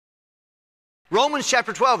Romans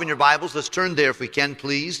chapter 12 in your Bibles. Let's turn there if we can,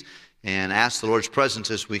 please, and ask the Lord's presence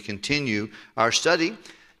as we continue our study.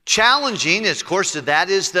 Challenging, of course, that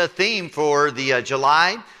is the theme for the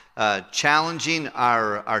July, challenging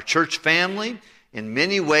our church family. In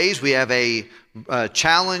many ways, we have a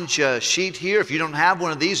challenge sheet here. If you don't have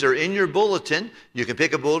one of these, they're in your bulletin. You can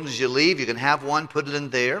pick a bulletin as you leave. You can have one, put it in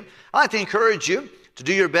there. I'd like to encourage you to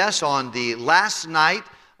do your best on the last night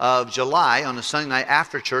of July, on a Sunday night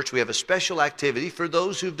after church. We have a special activity for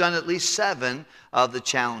those who've done at least 7 of the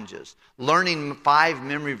challenges. Learning 5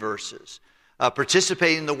 memory verses.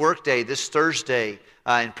 Participating in the workday this Thursday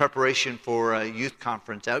in preparation for a youth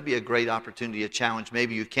conference. That would be a great opportunity, a challenge.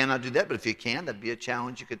 Maybe you cannot do that, but if you can, that'd be a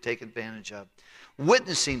challenge you could take advantage of.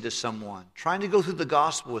 Witnessing to someone, trying to go through the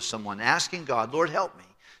gospel with someone, asking God, Lord, help me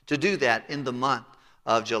to do that in the month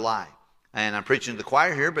of July. And I'm preaching to the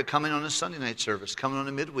choir here, but coming on a Sunday night service, coming on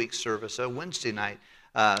a midweek service, a Wednesday night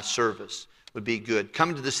service would be good.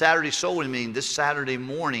 Coming to the Saturday soul winning meeting this Saturday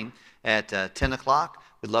morning at 10 o'clock.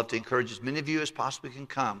 We'd love to encourage as many of you as possibly can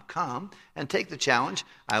come. Come and take the challenge.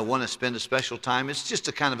 I want to spend a special time. It's just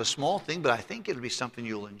a kind of a small thing, but I think it'll be something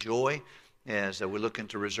you'll enjoy as we're looking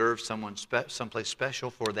to reserve someplace special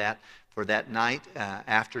for that night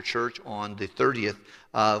after church on the 30th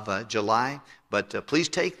of July. But please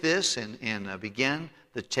take this and begin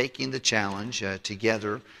taking the challenge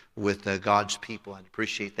together with God's people. I'd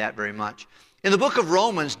appreciate that very much. In the book of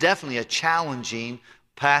Romans, definitely a challenging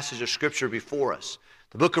passage of Scripture before us.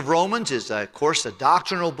 The book of Romans is, of course, a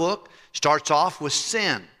doctrinal book. Starts off with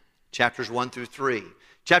sin, chapters 1 through 3.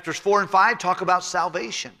 Chapters 4 and 5 talk about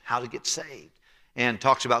salvation, how to get saved. And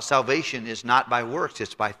talks about salvation is not by works,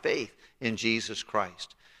 it's by faith in Jesus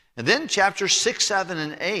Christ. And then chapters 6, 7,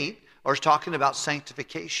 and 8 are talking about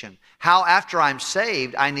sanctification. How after I'm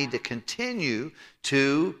saved, I need to continue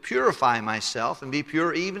to purify myself and be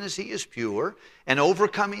pure even as He is pure, and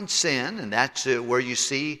overcoming sin. And that's where you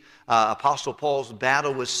see Apostle Paul's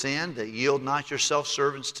battle with sin, that yield not yourself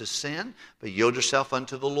servants to sin, but yield yourself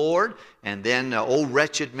unto the Lord. And then, O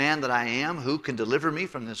wretched man that I am, who can deliver me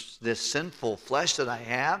from this sinful flesh that I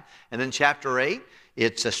have? And then chapter 8,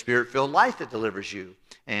 it's a spirit-filled life that delivers you.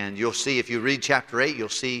 And you'll see, if you read chapter 8, you'll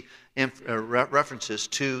see references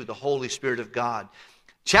to the Holy Spirit of God.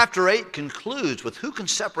 Chapter 8 concludes with who can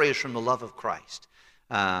separate us from the love of Christ?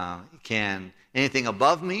 Can anything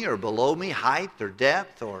above me or below me, height or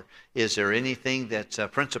depth, or is there anything that's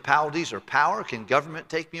principalities or power? Can government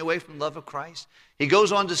take me away from the love of Christ? He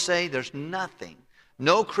goes on to say there's nothing,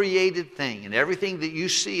 no created thing, and everything that you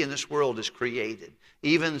see in this world is created.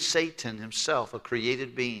 Even Satan himself, a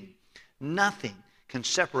created being. Nothing can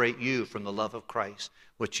separate you from the love of Christ,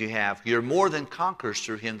 which you have. You're more than conquerors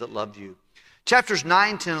through Him that loved you. Chapters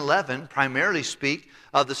 9, 10, 11 primarily speak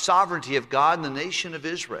of the sovereignty of God and the nation of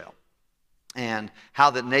Israel, and how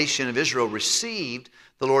the nation of Israel received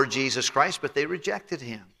the Lord Jesus Christ, but they rejected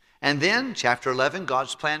Him. And then, chapter 11,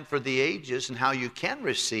 God's plan for the ages and how you can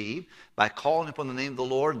receive by calling upon the name of the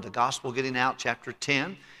Lord and the gospel getting out, chapter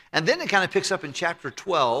 10. And then it kind of picks up in chapter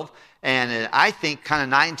 12, and I think kind of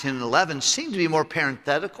 9, 10, and 11 seem to be more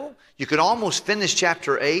parenthetical. You could almost finish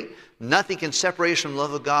chapter 8, nothing can separate us from the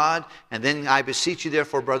love of God, and then I beseech you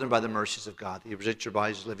therefore, brethren, by the mercies of God, that you present your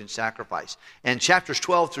bodies as a living sacrifice. And chapters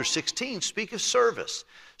 12 through 16 speak of service.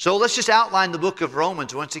 So let's just outline the book of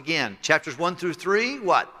Romans once again. Chapters 1 through 3,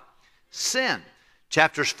 what? Sin.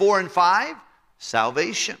 Chapters 4 and 5,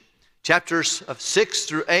 salvation. Chapters 6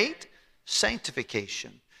 through 8,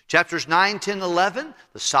 sanctification. Chapters 9, 10, 11,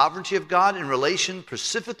 the sovereignty of God in relation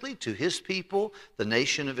specifically to His people, the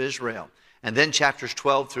nation of Israel. And then chapters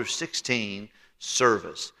 12 through 16,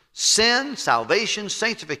 service. Sin, salvation,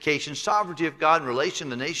 sanctification, sovereignty of God in relation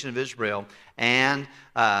to the nation of Israel, and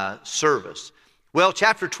service. Well,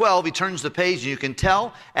 chapter 12, he turns the page, and you can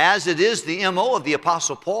tell, as it is the M.O. of the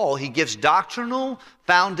Apostle Paul, he gives doctrinal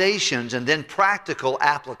foundations and then practical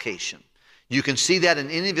application. You can see that in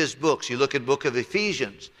any of his books. You look at the book of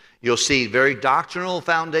Ephesians, you'll see very doctrinal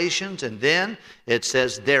foundations, and then it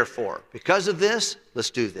says, therefore, because of this, let's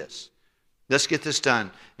do this. Let's get this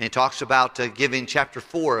done. And he talks about giving chapter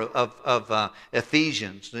 4 of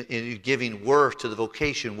Ephesians, giving worth to the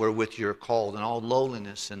vocation wherewith you're called, and all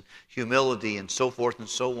lowliness and humility and so forth and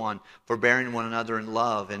so on, forbearing one another in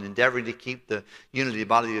love and endeavoring to keep the unity of the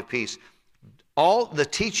body of peace. All the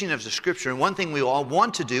teaching of the Scripture, and one thing we all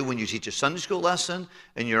want to do when you teach a Sunday school lesson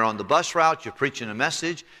and you're on the bus route, you're preaching a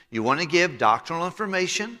message, you want to give doctrinal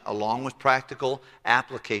information along with practical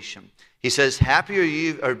application. He says, happy are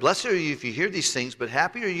you, or blessed are you if you hear these things, but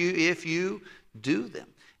happy are you if you do them.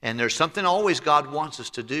 And there's something always God wants us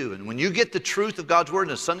to do. And when you get the truth of God's Word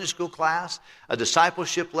in a Sunday school class, a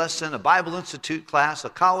discipleship lesson, a Bible Institute class, a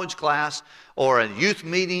college class, or a youth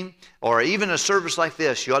meeting, or even a service like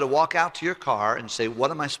this, you ought to walk out to your car and say, what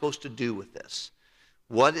am I supposed to do with this?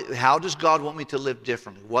 How does God want me to live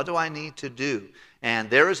differently? What do I need to do? And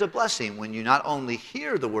there is a blessing when you not only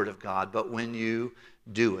hear the Word of God, but when you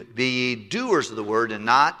do it. Be ye doers of the Word and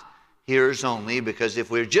not hearers only, because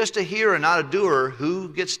if we're just a hearer and not a doer, who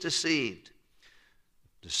gets deceived?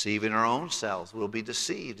 Deceiving our own selves. We'll be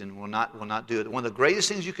deceived and will not do it. One of the greatest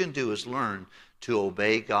things you can do is learn to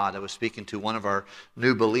obey God. I was speaking to one of our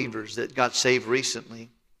new believers that got saved recently,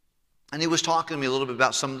 and he was talking to me a little bit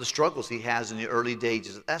about some of the struggles he has in the early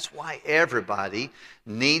stages. That's why everybody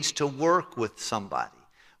needs to work with somebody.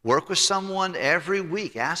 Work with someone every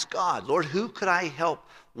week. Ask God, Lord, who could I help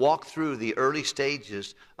walk through the early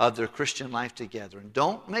stages of their Christian life together? And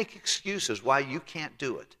don't make excuses why you can't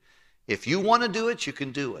do it. If you want to do it, you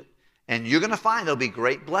can do it. And you're going to find there'll be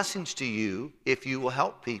great blessings to you if you will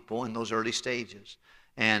help people in those early stages.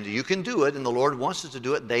 And you can do it, and the Lord wants us to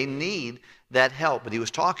do it. They need that help. But he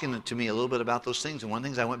was talking to me a little bit about those things. And one of the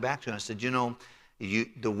things I went back to, and I said,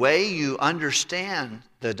 the way you understand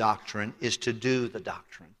the doctrine is to do the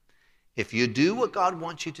doctrine. If you do what God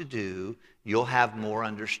wants you to do, you'll have more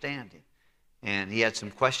understanding. And he had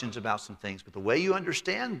some questions about some things. But the way you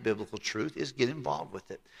understand biblical truth is get involved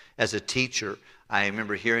with it. As a teacher, I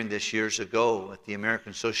remember hearing this years ago at the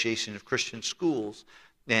American Association of Christian Schools.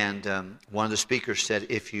 And one of the speakers said,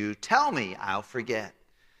 if you tell me, I'll forget.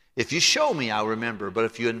 If you show me, I'll remember. But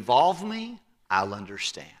if you involve me, I'll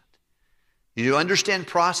understand. You understand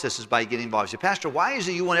processes by getting involved. You say, Pastor, why is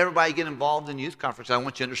it you want everybody to get involved in youth conference? I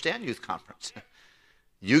want you to understand youth conference.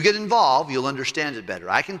 You get involved, you'll understand it better.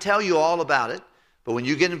 I can tell you all about it, but when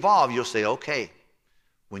you get involved, you'll say, okay.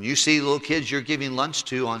 When you see little kids you're giving lunch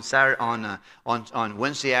to on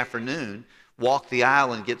Wednesday afternoon walk the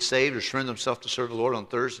aisle and get saved or surrender themselves to serve the Lord on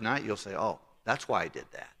Thursday night, you'll say, oh, that's why I did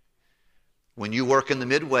that. When you work in the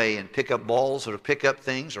midway and pick up balls or pick up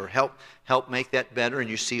things or help make that better, and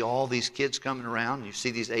you see all these kids coming around, and you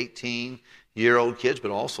see these 18-year-old kids,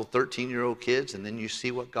 but also 13-year-old kids, and then you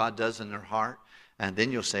see what God does in their heart, and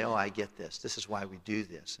then you'll say, oh, I get this. This is why we do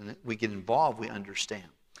this. And we get involved, we understand.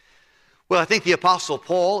 Well, I think the Apostle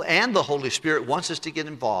Paul and the Holy Spirit wants us to get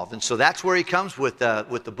involved. And so that's where he comes with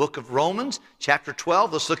the book of Romans, chapter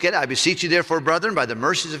 12. Let's look at it. I beseech you, therefore, brethren, by the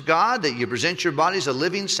mercies of God, that you present your bodies a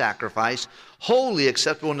living sacrifice, wholly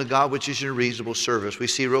acceptable unto God, which is your reasonable service. We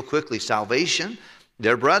see real quickly salvation,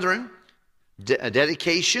 dear brethren,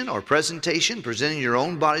 dedication or presentation, presenting your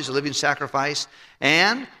own bodies a living sacrifice,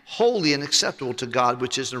 and holy and acceptable to God,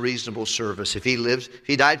 which is a reasonable service. If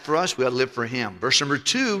he died for us, we ought to live for him. Verse number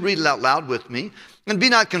 2, read it out loud with me. And be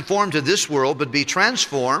not conformed to this world, but be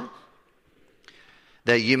transformed,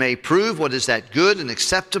 that ye may prove what is that good and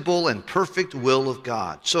acceptable and perfect will of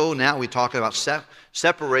God. So now we talk about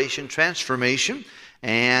separation, transformation,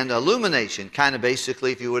 and illumination. Kind of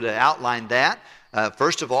basically, if you would have outlined that,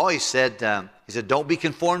 first of all, he said, don't be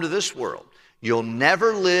conformed to this world. You'll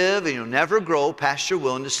never live and you'll never grow past your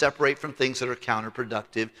willing to separate from things that are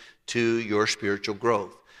counterproductive to your spiritual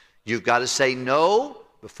growth. You've got to say no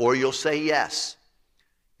before you'll say yes.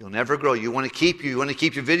 You'll never grow. You want to keep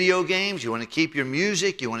your video games, you want to keep your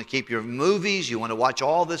music, you want to keep your movies, you want to watch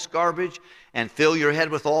all this garbage and fill your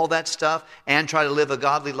head with all that stuff and try to live a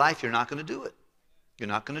godly life. You're not going to do it. You're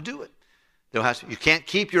not going to do it. You can't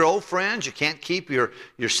keep your old friends. You can't keep your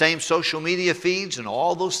same social media feeds and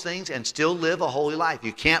all those things and still live a holy life.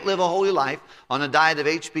 You can't live a holy life on a diet of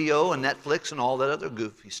HBO and Netflix and all that other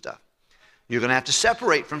goofy stuff. You're going to have to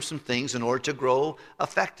separate from some things in order to grow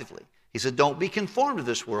effectively. He said, don't be conformed to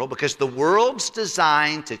this world, because the world's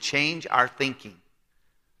designed to change our thinking.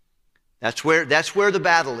 That's where the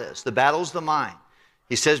battle is. The battle's the mind.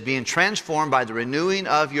 He says, being transformed by the renewing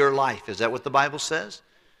of your life. Is that what the Bible says?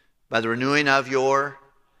 By the renewing of your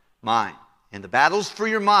mind. And the battle's for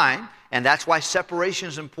your mind, and that's why separation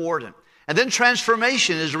is important. And then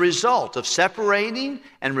transformation is a result of separating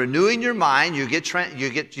and renewing your mind. You get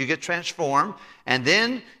transformed, and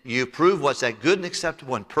then you prove what's that good and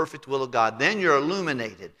acceptable and perfect will of God. Then you're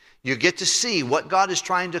illuminated. You get to see what God is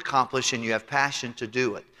trying to accomplish, and you have passion to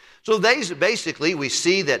do it. So basically, we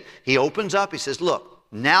see that he opens up. He says, look,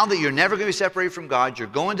 now that you're never going to be separated from God, you're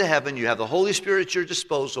going to heaven, you have the Holy Spirit at your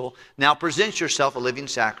disposal, now present yourself a living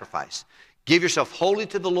sacrifice. Give yourself wholly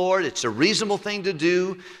to the Lord. It's a reasonable thing to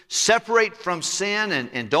do. Separate from sin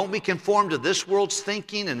and don't be conformed to this world's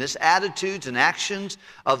thinking and this attitudes and actions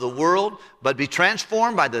of the world, but be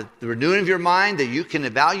transformed by the renewing of your mind, that you can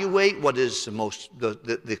evaluate what is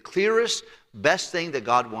the clearest, Best thing that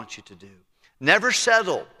God wants you to do. Never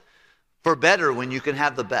settle for better when you can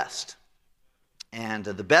have the best. And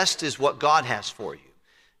the best is what God has for you.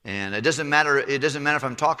 And it doesn't matter if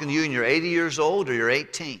I'm talking to you and you're 80 years old or you're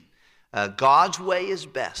 18. God's way is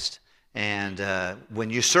best. And when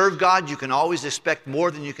you serve God, you can always expect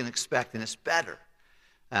more than you can expect, and it's better.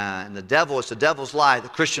 And it's the devil's lie. The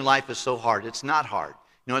Christian life is so hard. It's not hard.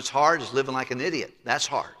 You know what's hard is living like an idiot. That's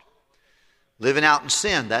hard. Living out in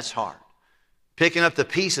sin, that's hard. Picking up the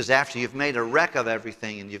pieces after you've made a wreck of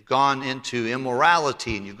everything and you've gone into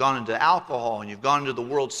immorality and you've gone into alcohol and you've gone into the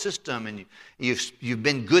world system and you've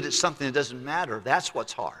been good at something that doesn't matter. That's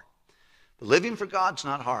what's hard. But living for God's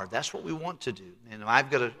not hard. That's what we want to do. And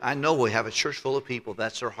I know we have a church full of people.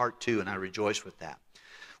 That's their heart too, and I rejoice with that.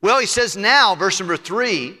 Well, he says now, verse number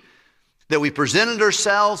 3, that we presented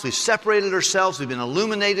ourselves, we've separated ourselves, we've been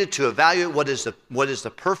illuminated to evaluate what's the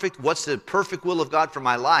perfect will of God for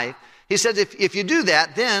my life. He said, if you do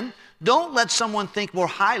that, then don't let someone think more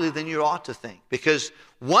highly than you ought to think. Because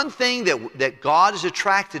one thing that God is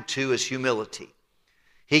attracted to is humility.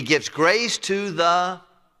 He gives grace to the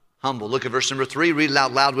humble. Look at verse number 3. Read it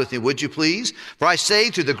out loud with me, would you please? For I say,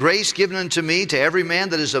 through the grace given unto me, to every man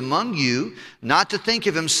that is among you, not to think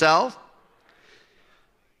of himself,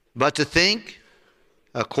 but to think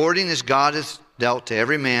according as God has dealt to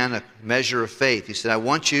every man a measure of faith. He said, I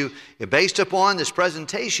want you, based upon this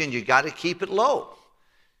presentation, you got to keep it low.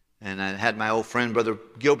 And I had my old friend, Brother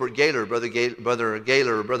Gilbert Gaylor, Brother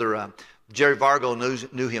Jerry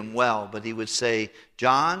Vargo knew him well, but he would say,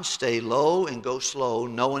 John, stay low and go slow.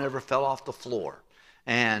 No one ever fell off the floor.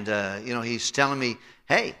 And, he's telling me,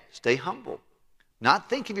 hey, stay humble. Not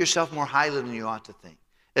think of yourself more highly than you ought to think.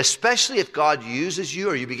 Especially if God uses you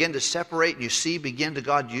or you begin to separate and you begin to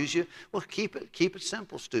God use you. Well, keep it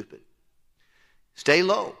simple, stupid. Stay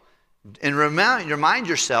low. And remind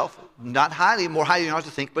yourself, not more highly than you ought to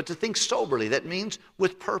think, but to think soberly. That means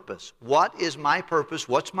with purpose. What is my purpose?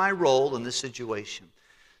 What's my role in this situation?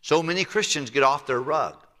 So many Christians get off their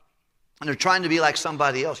rug. And they're trying to be like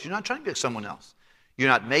somebody else. You're not trying to be like someone else. You're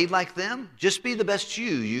not made like them. Just be the best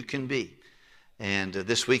you can be. And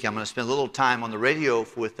this week I'm going to spend a little time on the radio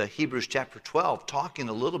with Hebrews chapter 12, talking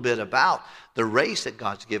a little bit about the race that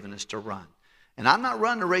God's given us to run. And I'm not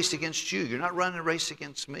running a race against you. You're not running a race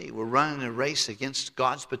against me. We're running a race against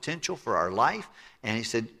God's potential for our life. And he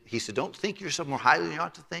said, don't think of yourself more highly than you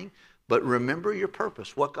ought to think, but remember your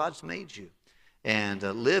purpose, what God's made you, and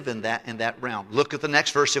live in that realm. Look at the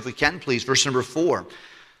next verse if we can, please. Verse number 4.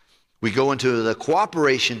 We go into the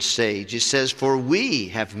cooperation stage. It says, for we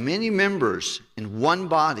have many members in one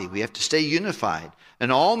body. We have to stay unified.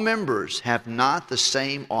 And all members have not the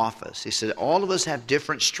same office. He said, all of us have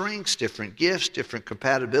different strengths, different gifts, different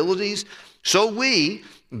compatibilities. So we,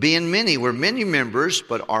 being many, we're many members,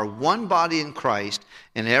 but are one body in Christ,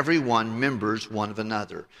 and every one members one of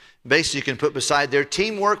another. Basically, you can put beside there,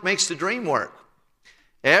 teamwork makes the dream work.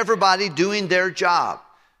 Everybody doing their job.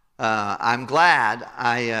 I'm glad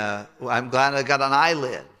I got an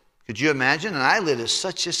eyelid. Could you imagine? An eyelid is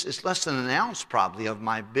it's less than an ounce probably of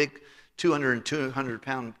my big 200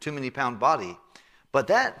 pound, too many pound body. But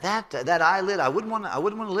that eyelid, I wouldn't want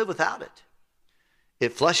to live without it.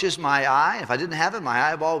 It flushes my eye. If I didn't have it, my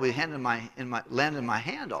eyeball would land in my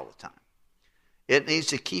hand all the time. It needs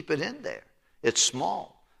to keep it in there. It's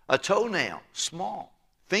small. A toenail, small.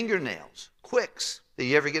 Fingernails, quicks. Do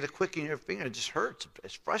you ever get a quick in your finger? It just hurts.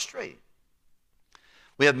 It's frustrating.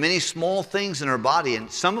 We have many small things in our body, and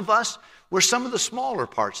some of us, we're some of the smaller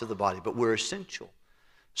parts of the body, but we're essential.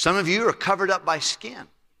 Some of you are covered up by skin,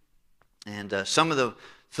 and some of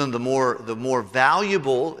the more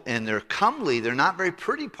valuable and they're comely, they're not very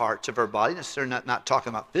pretty parts of our body. Necessarily not talking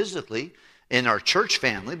about physically in our church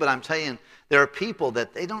family, but I'm telling you, there are people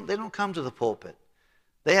that they don't come to the pulpit.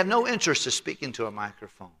 They have no interest in speaking to a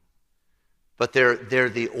microphone. But they're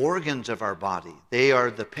the organs of our body. They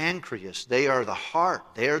are the pancreas. They are the heart.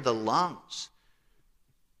 They are the lungs.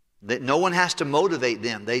 No one has to motivate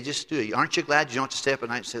them. They just do it. Aren't you glad you don't have to stay up at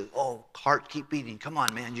night and say, oh, heart, keep beating. Come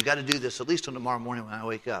on, man. You got to do this at least till tomorrow morning when I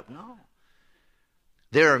wake up. No.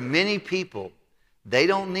 There are many people. They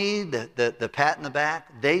don't need the pat in the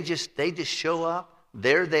back. They just show up.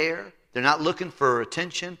 They're there. They're not looking for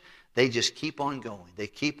attention. They just keep on going. They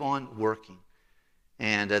keep on working.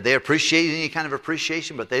 And they appreciate any kind of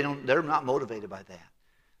appreciation, but they're not motivated by that.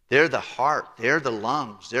 They're the heart. They're the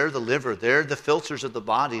lungs. They're the liver. They're the filters of the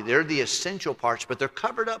body. They're the essential parts, but they're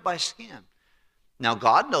covered up by skin. Now,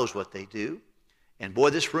 God knows what they do. And boy,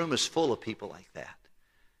 this room is full of people like that.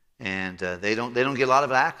 And they don't get a lot of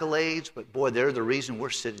accolades, but boy, they're the reason we're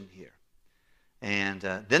sitting here. And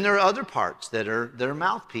then there are other parts that are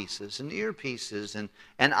mouthpieces and earpieces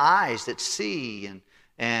and eyes that see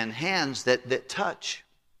and hands that touch.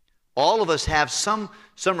 All of us have some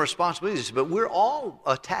responsibilities, but we're all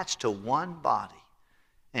attached to one body.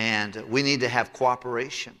 And we need to have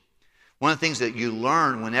cooperation. One of the things that you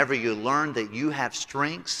learn whenever you learn that you have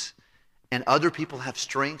strengths and other people have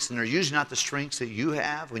strengths and they're usually not the strengths that you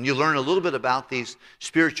have, when you learn a little bit about these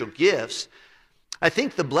spiritual gifts, I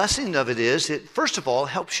think the blessing of it is, it first of all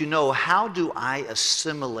helps you know, how do I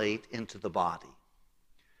assimilate into the body?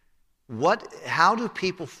 How do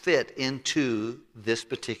people fit into this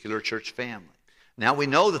particular church family? Now we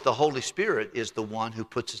know that the Holy Spirit is the one who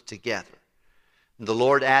puts us together. The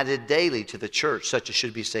Lord added daily to the church such as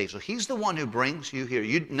should be saved. So He's the one who brings you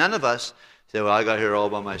here. None of us say, well, I got here all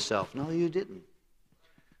by myself. No, you didn't.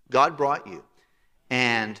 God brought you.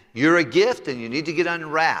 And you're a gift and you need to get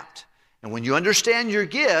unwrapped. And when you understand your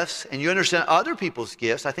gifts and you understand other people's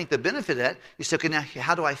gifts, I think the benefit of that, you say, okay, now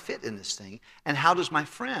how do I fit in this thing? And how does my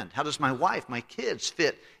friend, how does my wife, my kids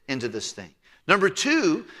fit into this thing? Number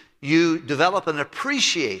two, you develop an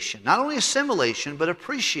appreciation, not only assimilation, but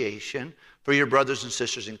appreciation for your brothers and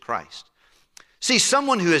sisters in Christ. See,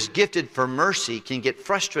 someone who is gifted for mercy can get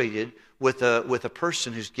frustrated with a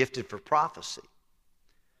person who's gifted for prophecy.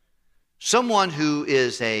 Someone who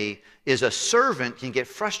is a servant can get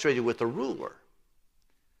frustrated with a ruler.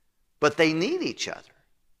 But they need each other.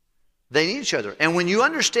 They need each other. And when you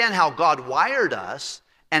understand how God wired us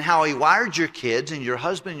and how He wired your kids and your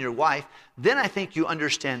husband and your wife, then I think you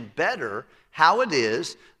understand better how it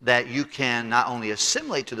is that you can not only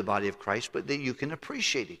assimilate to the body of Christ, but that you can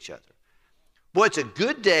appreciate each other. Boy, it's a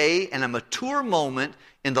good day and a mature moment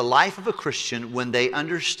in the life of a Christian when they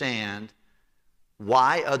understand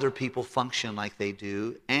why other people function like they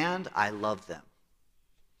do, and I love them.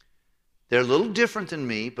 They're a little different than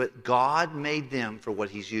me, but God made them for what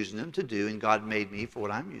He's using them to do, and God made me for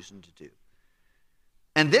what I'm using to do.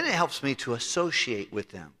 And then it helps me to associate with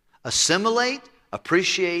them. Assimilate,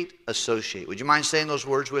 appreciate, associate. Would you mind saying those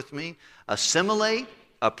words with me? Assimilate,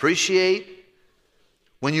 appreciate.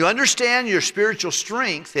 When you understand your spiritual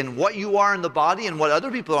strength and what you are in the body and what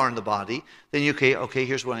other people are in the body, then you say, okay,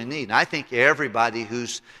 here's what I need. And I think everybody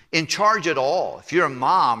who's in charge at all, if you're a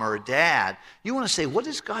mom or a dad, you want to say, what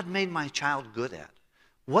has God made my child good at?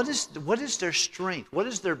 What is their strength? What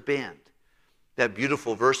is their bent? That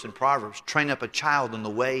beautiful verse in Proverbs, train up a child in the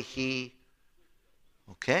way he,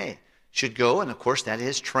 should go. And of course that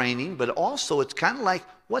is training, but also it's kind of like,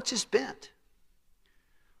 what's his bent?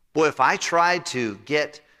 Boy, if I tried to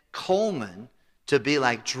get Coleman to be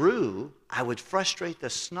like Drew, I would frustrate the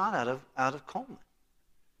snot out of Coleman.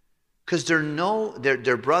 Because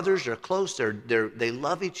they're brothers, they're close, they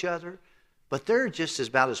love each other, but they're just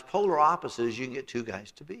about as polar opposite as you can get two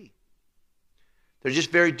guys to be. They're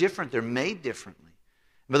just very different. They're made differently.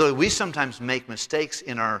 By the way, we sometimes make mistakes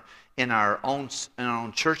in our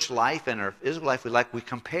own church life and our physical life. We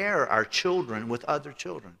compare our children with other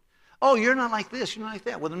children. Oh, you're not like this, you're not like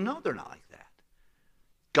that. Well, no, they're not like that.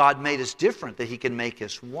 God made us different that He can make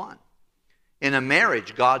us one. In a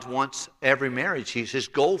marriage, God wants every marriage. His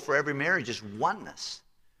goal for every marriage is oneness.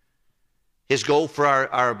 His goal for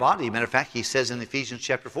our body. Matter of fact, He says in Ephesians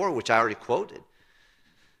chapter 4, which I already quoted,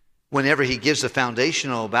 whenever He gives the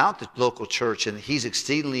foundational about the local church, and He's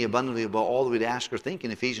exceedingly abundantly above all that we'd ask or think, in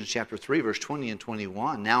Ephesians chapter 3, verse 20 and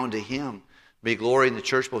 21, now unto Him be glory in the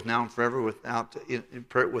church both now and forever without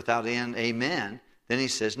end. Amen. Then He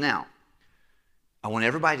says, now, I want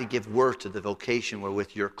everybody to give worth to the vocation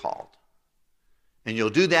wherewith you're called. And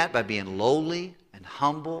you'll do that by being lowly and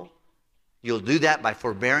humble. You'll do that by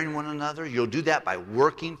forbearing one another. You'll do that by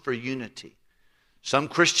working for unity. Some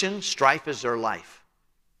Christians, strife is their life.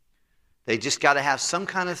 They just got to have some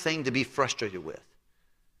kind of thing to be frustrated with.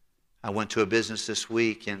 I went to a business this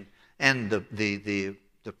week, and the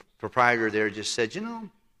proprietor there just said,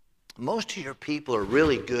 most of your people are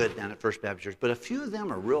really good down at First Baptist Church, but a few of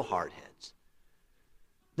them are real hardheads.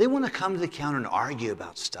 They want to come to the counter and argue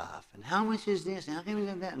about stuff. And how much is this? And how can we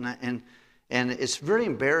do that? And it's very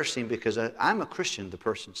embarrassing because I'm a Christian, the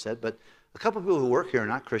person said, but a couple of people who work here are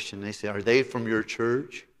not Christian. They say, are they from your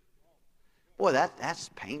church? Boy, that's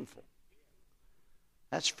painful.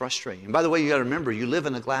 That's frustrating. And by the way, you got to remember, you live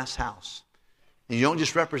in a glass house. And you don't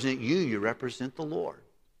just represent you represent the Lord.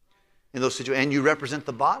 In those situations, and you represent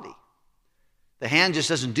the body. The hand just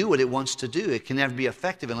doesn't do what it wants to do. It can never be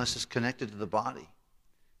effective unless it's connected to the body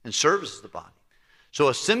and services the body. So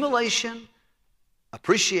assimilation,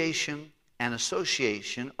 appreciation, and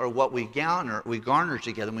association are what we garner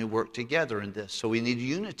together, and we work together in this. So we need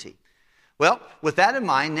unity. Well, with that in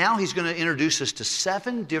mind, now he's going to introduce us to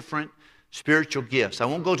 7 different spiritual gifts. I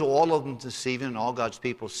won't go to all of them this evening, and all God's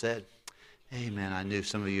people said, amen. I knew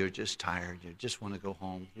some of you are just tired. You just want to go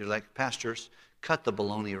home. You're like, pastors, cut the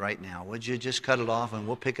baloney right now. Would you just cut it off, and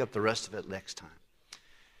we'll pick up the rest of it next time.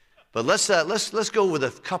 But let's go with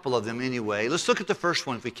a couple of them anyway. Let's look at the first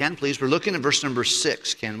one if we can, please. We're looking at verse number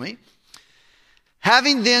 6, can we?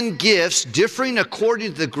 Having then gifts differing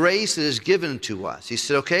according to the grace that is given to us. He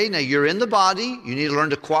said, okay, now you're in the body. You need to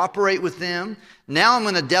learn to cooperate with them. Now I'm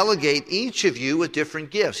going to delegate each of you with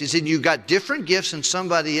different gifts. He said, you've got different gifts than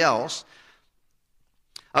somebody else.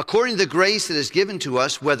 According to the grace that is given to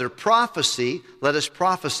us, whether prophecy, let us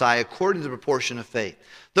prophesy according to the proportion of faith.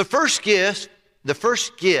 The first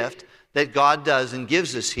gift that God does and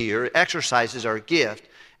gives us here, exercises our gift.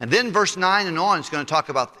 And then verse 9 and on is going to talk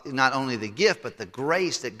about not only the gift, but the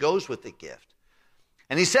grace that goes with the gift.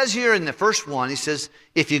 And he says here in the first one, he says,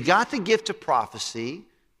 if you got the gift of prophecy,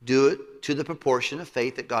 do it to the proportion of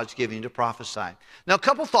faith that God's giving you to prophesy. Now, a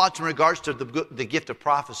couple thoughts in regards to the gift of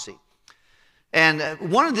prophecy. And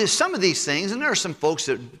some of these things, and there are some folks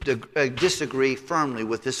that disagree firmly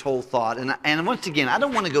with this whole thought. And once again, I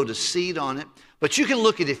don't want to go to seed on it, but you can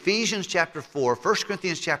look at Ephesians chapter 4, 1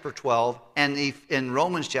 Corinthians chapter 12, and in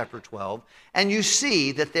Romans chapter 12, and you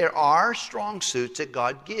see that there are strong suits that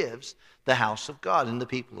God gives the house of God and the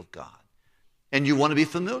people of God. And you want to be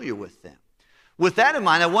familiar with them. With that in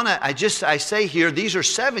mind, I say here, these are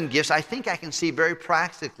 7 gifts. I think I can see very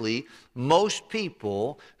practically most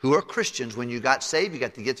people who are Christians, when you got saved, you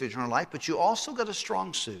got the gift of eternal life, but you also got a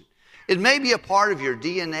strong suit. It may be a part of your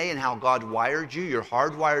DNA and how God wired you. You're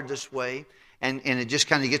hardwired this way, and it just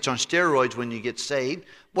kind of gets on steroids when you get saved.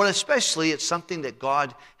 But especially, it's something that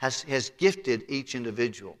God has gifted each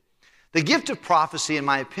individual. The gift of prophecy, in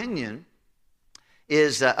my opinion,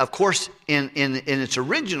 is, of course, in its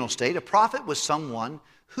original state, a prophet was someone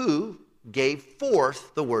who gave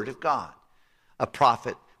forth the word of God. A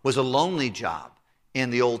prophet was a lonely job in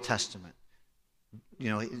the Old Testament. You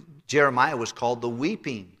know, Jeremiah was called the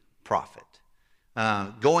weeping prophet,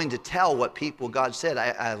 going to tell what people God said.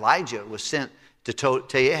 Elijah was sent to tell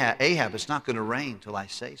Ahab, it's not going to rain till I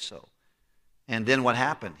say so. And then what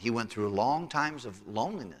happened? He went through long times of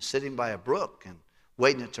loneliness, sitting by a brook and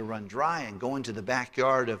waiting it to run dry, and going to the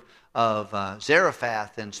backyard of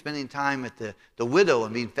Zarephath and spending time at the widow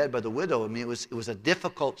and being fed by the widow. I mean, it was a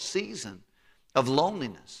difficult season of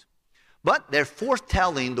loneliness. But they're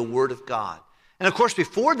foretelling the Word of God. And of course,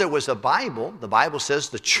 before there was a Bible, the Bible says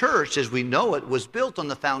the church, as we know it, was built on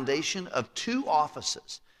the foundation of 2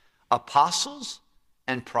 offices, apostles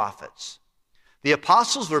and prophets. The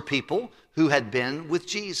apostles were people who had been with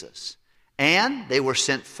Jesus, and they were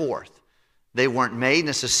sent forth. They weren't made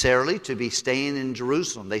necessarily to be staying in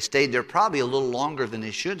Jerusalem. They stayed there probably a little longer than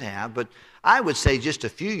they should have, but I would say just a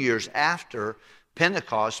few years after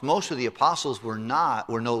Pentecost, most of the apostles were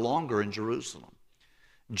no longer in Jerusalem.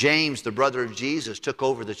 James, the brother of Jesus, took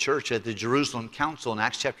over the church at the Jerusalem Council in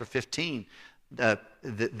Acts chapter 15. A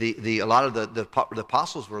lot of the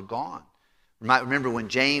apostles were gone. You might remember when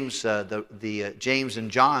James, James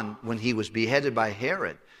and John, when he was beheaded by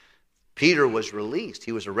Herod, Peter was released.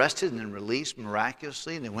 He was arrested and then released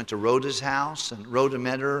miraculously. And they went to Rhoda's house, and Rhoda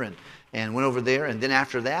met her and went over there. And then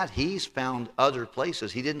after that, he's found other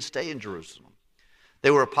places. He didn't stay in Jerusalem.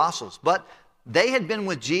 They were apostles, but they had been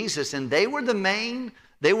with Jesus, and they were the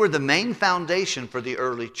main foundation for the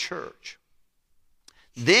early church.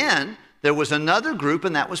 Then there was another group,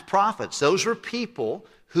 and that was prophets. Those were people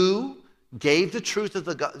who gave the truth of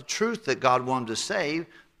the truth that God wanted to say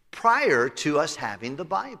prior to us having the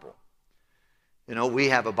Bible. You know, we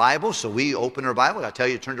have a Bible, so we open our Bible. I tell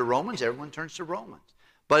you to turn to Romans, everyone turns to Romans.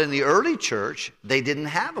 But in the early church, they didn't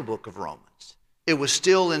have a book of Romans. It was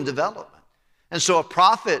still in development. And so a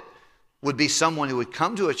prophet would be someone who would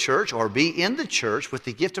come to a church or be in the church with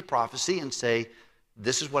the gift of prophecy and say,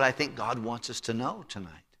 this is what I think God wants us to know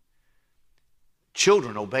tonight.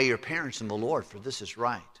 Children, obey your parents in the Lord, for this is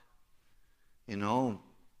right. You know,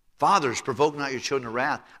 fathers, provoke not your children to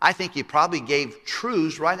wrath. I think he probably gave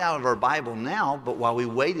truths right out of our Bible now, but while we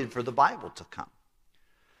waited for the Bible to come.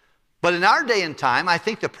 But in our day and time, I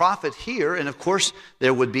think the prophet here, and of course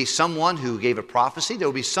there would be someone who gave a prophecy, there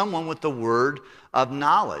would be someone with the word of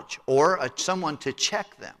knowledge, or someone to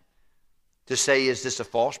check them, to say, is this a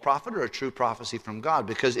false prophet or a true prophecy from God?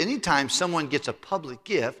 Because anytime someone gets a public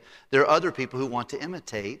gift, there are other people who want to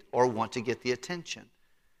imitate or want to get the attention.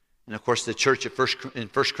 And of course the church in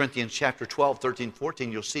 1 Corinthians chapter 12, 13,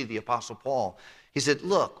 14, you'll see the Apostle Paul. He said,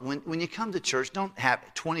 look, when you come to church, don't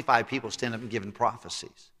have 25 people stand up and giving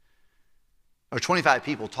prophecies. Or 25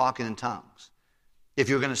 people talking in tongues. If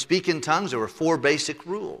you're going to speak in tongues, there were 4 basic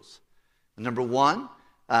rules. Number 1,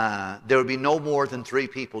 there would be no more than 3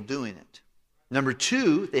 people doing it. Number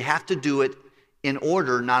 2, they have to do it in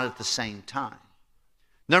order, not at the same time.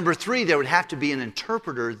 Number 3, there would have to be an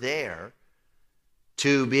interpreter there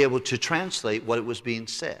to be able to translate what was being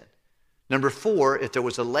said. Number 4, if there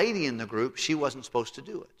was a lady in the group, she wasn't supposed to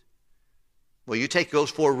do it. Well, you take those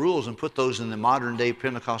 4 rules and put those in the modern day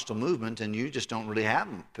Pentecostal movement, and you just don't really have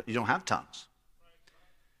them. You don't have tongues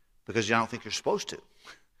because you don't think you're supposed to.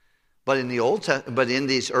 But in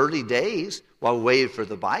these early days, while we waited for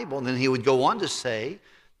the Bible, and then he would go on to say,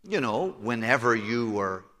 whenever you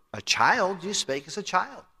were a child, you spake as a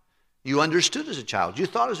child. You understood as a child. You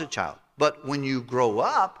thought as a child. But when you grow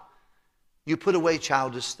up, you put away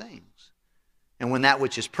childish things. And when that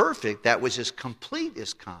which is perfect, that which is complete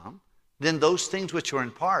is come, then those things which are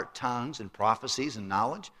in part, tongues and prophecies and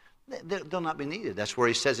knowledge, they'll not be needed. That's where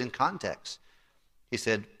he says in context. He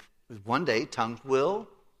said, one day tongues will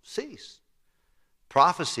cease.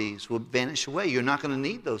 Prophecies will vanish away. You're not going to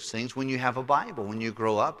need those things when you have a Bible, when you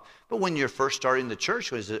grow up. But when you're first starting the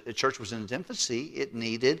church, the church was in its infancy, it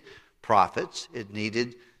needed prophets, it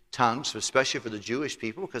needed tongues, especially for the Jewish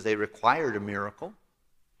people, because they required a miracle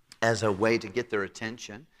as a way to get their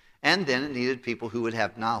attention. And then it needed people who would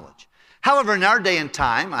have knowledge. However, in our day and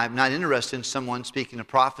time, I'm not interested in someone speaking a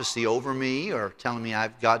prophecy over me or telling me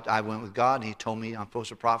I went with God and he told me I'm supposed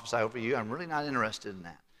to prophesy over you. I'm really not interested in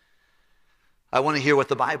that. I want to hear what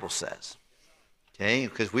the Bible says, okay?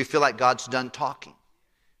 Because we feel like God's done talking.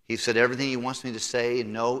 He said everything he wants me to say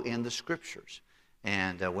and know in the Scriptures.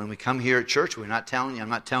 And when we come here at church, I'm not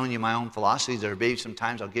telling you my own philosophies. There may be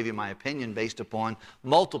sometimes I'll give you my opinion based upon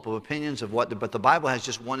multiple opinions of but the Bible has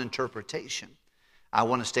just one interpretation. I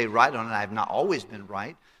want to stay right on it. I have not always been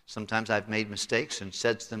right. Sometimes I've made mistakes and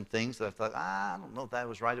said some things that I thought, I don't know if I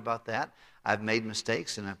was right about that. I've made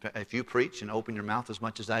mistakes, and if you preach and open your mouth as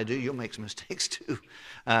much as I do, you'll make some mistakes too.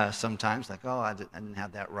 Sometimes, like, I didn't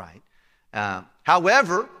have that right.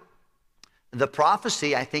 However, the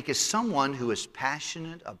prophecy, I think, is someone who is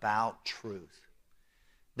passionate about truth.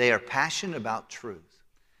 They are passionate about truth.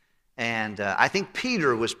 And I think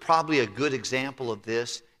Peter was probably a good example of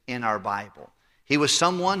this in our Bible. He was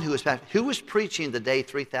someone who was preaching the day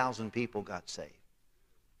 3,000 people got saved?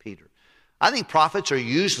 Peter. I think prophets are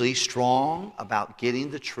usually strong about getting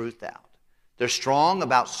the truth out. They're strong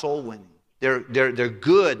about soul winning. They're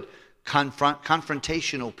good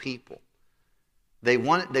confrontational people. They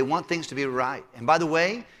want things to be right. And by the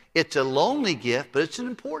way, it's a lonely gift, but it's an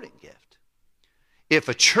important gift. If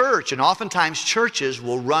a church, and oftentimes churches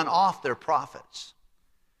will run off their prophets.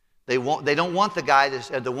 They don't want the guy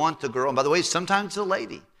they want the girl. And by the way, sometimes it's a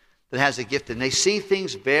lady that has a gift, and they see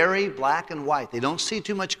things very black and white. They don't see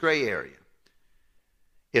too much gray area.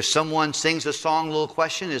 If someone sings a song, a little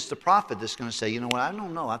question, it's the prophet that's going to say, you know what, I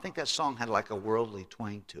don't know. I think that song had like a worldly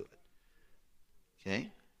twang to it. Okay?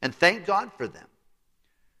 And thank God for them.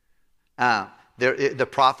 The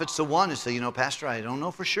prophet's the one who say, Pastor, I don't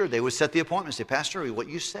know for sure. They would set the appointment and say, Pastor, what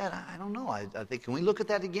you said, I don't know. I think, can we look at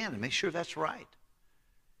that again and make sure that's right?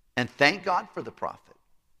 And thank God for the prophet.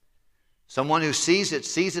 Someone who sees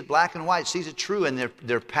it black and white, sees it true, and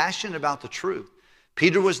they're passionate about the truth.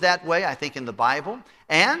 Peter was that way, I think, in the Bible.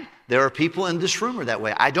 And there are people in this room who are that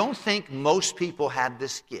way. I don't think most people have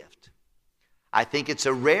this gift. I think it's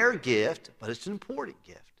a rare gift, but it's an important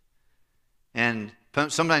gift. And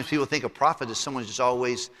sometimes people think a prophet is someone who's just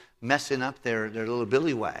always messing up their little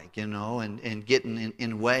billywag, and getting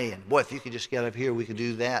in way. And boy, if you could just get up here, we could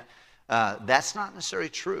do that. That's not necessarily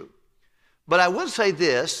true. But I would say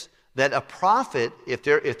this, that a prophet, if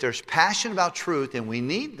there's passion about truth, and we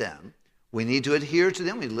need them, we need to adhere to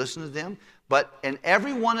them, we listen to them. But in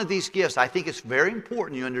every one of these gifts, I think it's very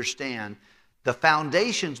important you understand the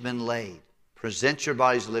foundation's been laid. Present your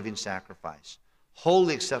bodies a living sacrifice,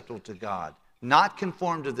 wholly acceptable to God, not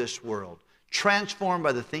conformed to this world, transformed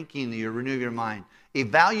by the thinking, you renew your mind.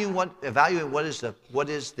 Evaluate what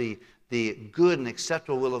is the good and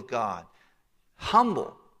acceptable will of God.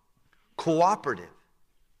 Humble, cooperative,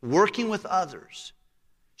 working with others.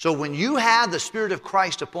 So when you have the Spirit of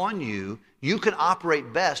Christ upon you, you can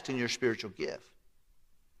operate best in your spiritual gift.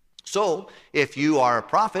 So if you are a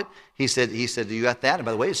prophet, he said, you got that? And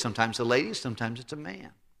by the way, it's sometimes a lady, sometimes it's a man.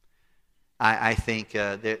 I think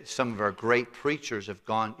that some of our great preachers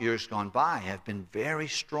years gone by have been very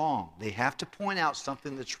strong. They have to point out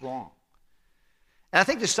something that's wrong. And I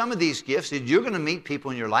think there's some of these gifts that you're going to meet people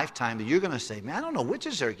in your lifetime that you're going to say, man, I don't know which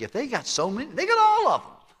is their gift. They got so many. They got all of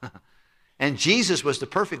them. And Jesus was the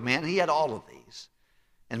perfect man. He had all of these.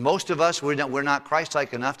 And most of us, we're not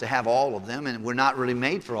Christ-like enough to have all of them, and we're not really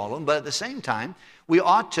made for all of them. But at the same time, We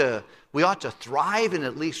ought to thrive in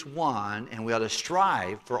at least one, and we ought to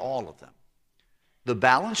strive for all of them. The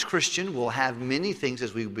balanced Christian will have many things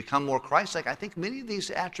as we become more Christ-like. I think many of these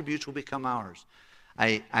attributes will become ours.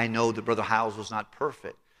 I know that Brother Howells was not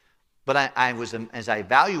perfect, but as I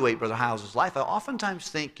evaluate Brother Howells' life, I oftentimes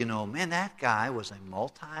think, man, that guy was a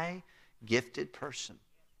multi-gifted person.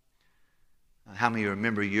 How many of you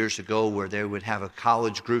remember years ago where they would have a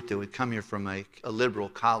college group that would come here from a liberal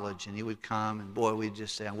college, and he would come, and boy, we'd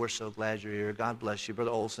just say, we're so glad you're here. God bless you.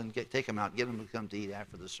 Brother Olson, take him out, get him to come to eat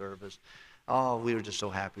after the service. Oh, we were just so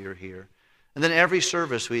happy you're here. And then every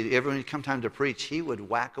service, when come time to preach, he would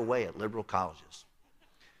whack away at liberal colleges.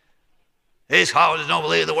 These colleges don't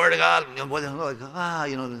believe the Word of God.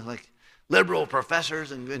 Like liberal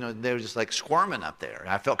professors, and they were just like squirming up there.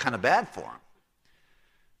 I felt kind of bad for them.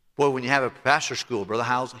 Boy, when you have a pastor school, Brother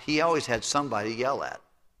Howells, he always had somebody to yell at.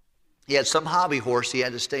 He had some hobby horse he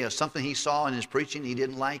had to stay on, something he saw in his preaching he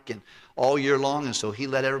didn't like, and all year long, and so he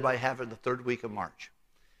let everybody have it the third week of March.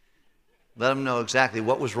 Let them know exactly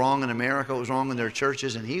what was wrong in America, what was wrong in their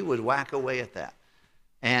churches, and he would whack away at that.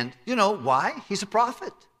 And you know why? He's a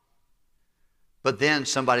prophet. But then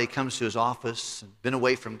somebody comes to his office and been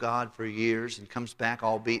away from God for years and comes back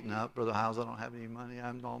all beaten up. Brother Howells, I don't have any money.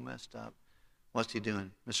 I'm all messed up. What's he doing?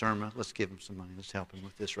 Miss Irma, let's give him some money. Let's help him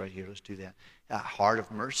with this right here. Let's do that. A heart of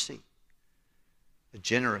mercy. A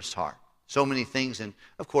generous heart. So many things. And,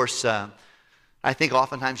 of course, I think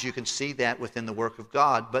oftentimes you can see that within the work of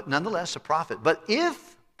God. But nonetheless, a prophet. But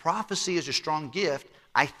if prophecy is a strong gift,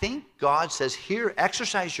 I think God says, here,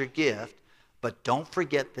 exercise your gift, but don't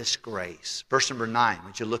forget this grace. Verse number 9.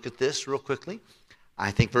 Would you look at this real quickly?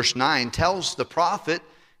 I think verse 9 tells the prophet,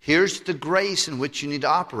 here's the grace in which you need to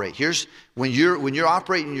operate. Here's when you're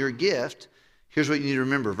operating your gift, here's what you need to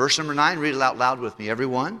remember. Verse number 9, read it out loud with me,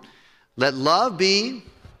 everyone. Let love be,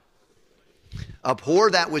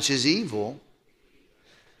 abhor that which is evil.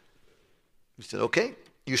 He said, okay,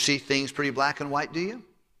 you see things pretty black and white, do you?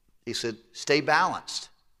 He said, stay balanced.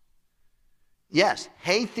 Yes,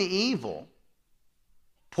 hate the evil.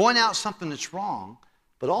 Point out something that's wrong,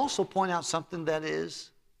 but also point out something that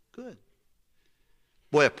is good.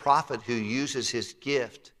 Boy, a prophet who uses his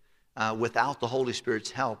gift without the Holy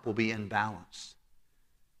Spirit's help will be imbalanced.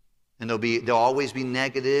 And they'll always be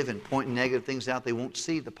negative and pointing negative things out. They won't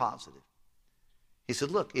see the positive. He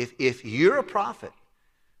said, look, if you're a prophet,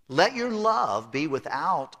 let your love be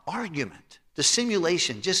without argument,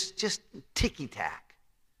 dissimulation, just ticky-tack.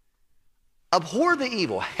 Abhor the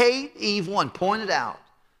evil, hate evil and point it out,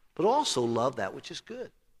 but also love that which is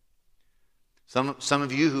good. Some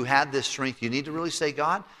of you who had this strength, you need to really say,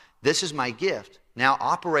 God, this is my gift. Now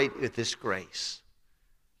operate with this grace.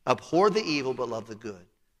 Abhor the evil, but love the good.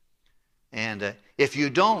 And if you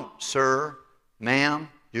don't, sir, ma'am,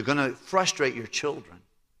 you're going to frustrate your children.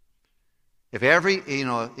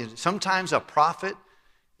 Sometimes a prophet,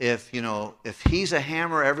 if he's a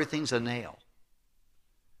hammer, everything's a nail.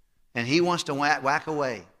 And he wants to whack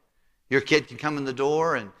away. Your kid can come in the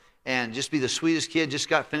door and just be the sweetest kid, just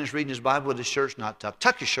got finished reading his Bible with his shirt's not tucked.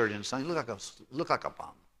 Tuck your shirt in, son. You look like a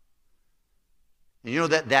bum. And you know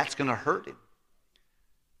that's going to hurt him.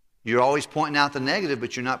 You're always pointing out the negative,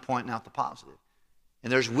 but you're not pointing out the positive.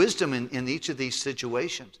 And there's wisdom in each of these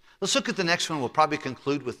situations. Let's look at the next one. We'll probably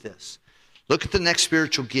conclude with this. Look at the next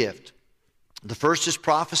spiritual gift. The first is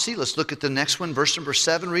prophecy. Let's look at the next one. Verse number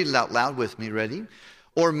 7. Read it out loud with me. Ready?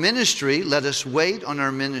 Or ministry, let us wait on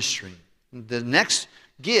our ministry. The next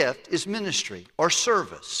gift is ministry or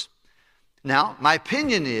service. Now, my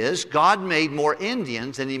opinion is God made more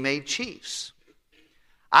Indians than he made chiefs.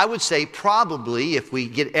 I would say probably if we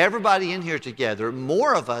get everybody in here together,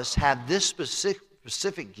 more of us have this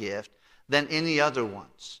specific gift than any other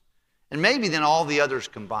ones. And maybe than all the others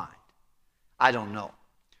combined. I don't know.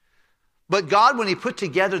 But God, when he put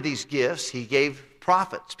together these gifts, he gave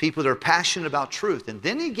prophets, people that are passionate about truth. And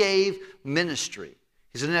then he gave ministry.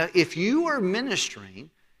 He said, now, if you are ministering,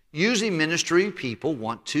 usually ministry people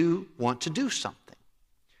want to do something.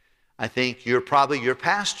 I think your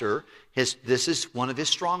pastor, this is one of his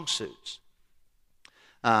strong suits.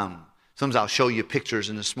 Sometimes I'll show you pictures,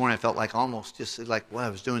 and this morning I felt like almost just like, well, I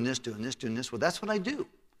was doing this. Well, that's what I do.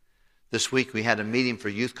 This week we had a meeting for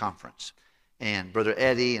youth conference. And Brother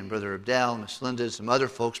Eddie and Brother Abdel, Miss Linda, and some other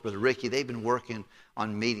folks, Brother Ricky, they've been working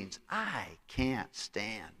on meetings. I can't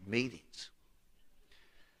stand meetings.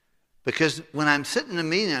 Because when I'm sitting in a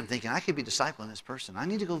meeting, I'm thinking, I could be discipling this person. I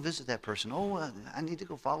need to go visit that person. I need to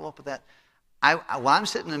go follow up with that. While I'm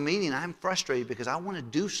sitting in a meeting, I'm frustrated because I want to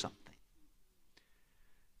do something.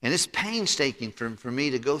 And it's painstaking for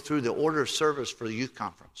me to go through the order of service for the youth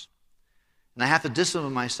conference. And I have to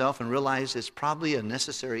discipline myself and realize it's probably a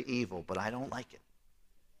necessary evil, but I don't like it.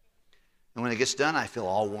 And when it gets done, I feel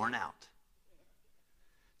all worn out.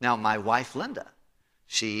 Now, my wife, Linda,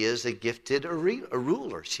 she is a gifted a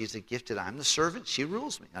ruler. She's a gifted, I'm the servant, she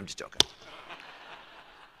rules me. I'm just joking.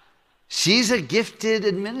 She's a gifted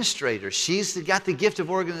administrator. She's got the gift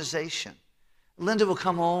of organization. Linda will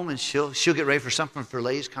come home and she'll get ready for something for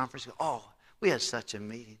ladies' conference. Oh, we had such a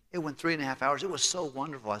meeting. It went 3.5 hours. It was so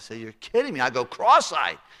wonderful. I said, you're kidding me. I go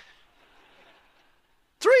cross-eyed.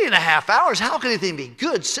 3.5 hours? How can anything be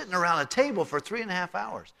good sitting around a table for 3.5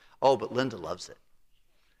 hours? Oh, but Linda loves it.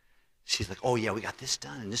 She's like, oh, yeah, we got this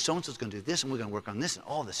done, and this so-and-so's going to do this, and we're going to work on this, and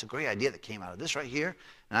oh, this is a great idea that came out of this right here.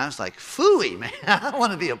 And I was like, phooey, man, I don't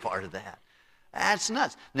want to be a part of that. That's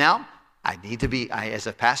nuts. Now, I need to be, as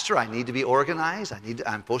a pastor, I need to be organized.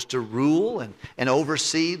 I'm supposed to rule and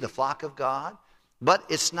oversee the flock of God, but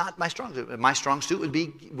it's not my strong suit. My strong suit would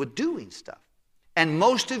be with doing stuff. And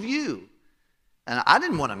most of you, and I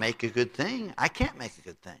didn't want to make a good thing. I can't make a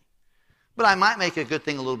good thing. But I might make a good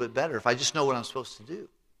thing a little bit better if I just know what I'm supposed to do.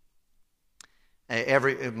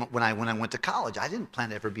 When I went to college, I didn't plan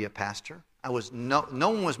to ever be a pastor. No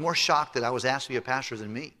one was more shocked that I was asked to be a pastor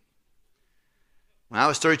than me. When I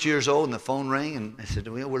was 32 years old and the phone rang and they said,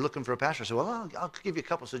 we're looking for a pastor. I said, well, I'll give you a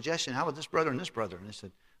couple of suggestions. How about this brother and this brother? And they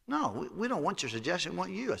said, no, we don't want your suggestion. We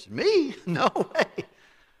want you. I said, me? No way.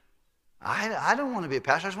 I don't want to be a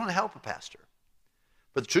pastor. I just want to help a pastor.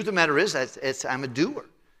 But the truth of the matter is, I'm a doer.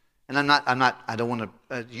 And I don't want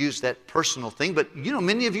to use that personal thing, but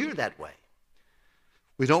many of you are that way.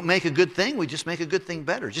 We don't make a good thing, we just make a good thing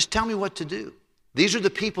better. Just tell me what to do. These are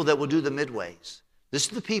the people that will do the midways.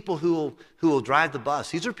 This are the people who will drive the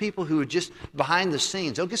bus. These are people who are just behind the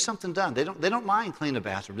scenes. They'll get something done. They don't mind cleaning a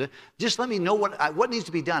bathroom. Just let me know what needs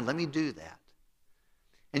to be done. Let me do that.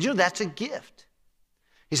 And that's a gift.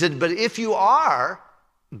 He said, but if you are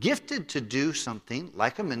gifted to do something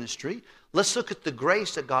like a ministry, let's look at the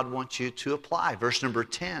grace that God wants you to apply. Verse number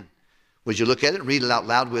 10. Would you look at it and read it out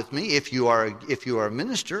loud with me? If you are a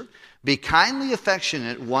minister, be kindly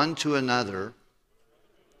affectionate one to another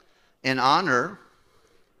in honor.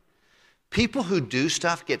 People who do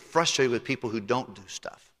stuff get frustrated with people who don't do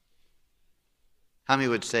stuff. How many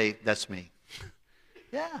would say, that's me?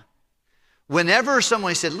 Yeah. Whenever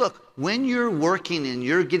someone said, look, when you're working and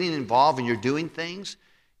you're getting involved and you're doing things,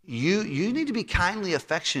 you need to be kindly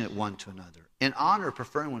affectionate one to another, in honor,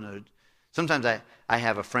 preferring one another. Sometimes I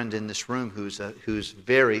have a friend in this room he's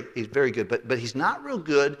very good, but he's not real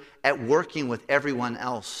good at working with everyone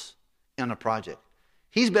else on a project.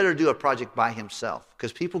 He's better to do a project by himself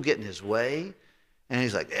because people get in his way, and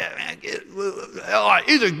he's like, yeah, man,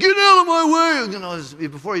 either get out of my way,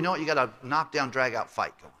 before you know it, you got a knockdown, drag-out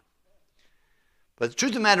fight going. But the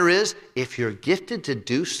truth of the matter is, if you're gifted to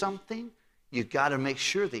do something, you've got to make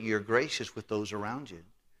sure that you're gracious with those around you.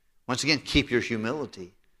 Once again, keep your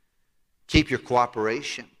humility. Keep your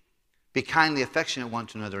cooperation. Be kindly affectionate one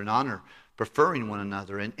to another in honor, preferring one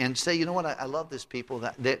another. And say, you know what, I love these people.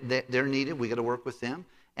 They're needed. We got to work with them.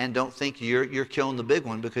 And don't think you're killing the big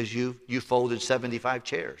one because you folded 75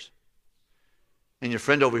 chairs. And your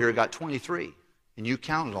friend over here got 23. And you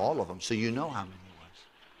counted all of them, so you know how many it was.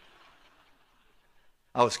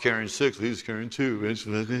 I was carrying 6. He was carrying 2.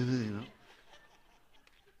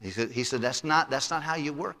 He said that's not how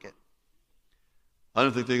you work it. I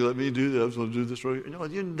don't think they let me do that. I was going to do this right here. No,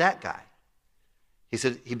 you're that guy. He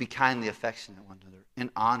said, he'd be kindly affectionate one another, in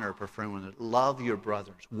honor, preferring one another. Love your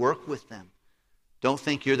brothers. Work with them. Don't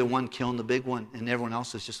think you're the one killing the big one and everyone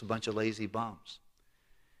else is just a bunch of lazy bums.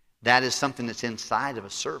 That is something that's inside of a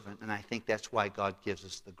servant, and I think that's why God gives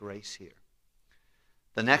us the grace here.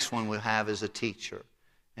 The next one we'll have is a teacher,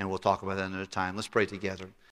 and we'll talk about that another time. Let's pray together.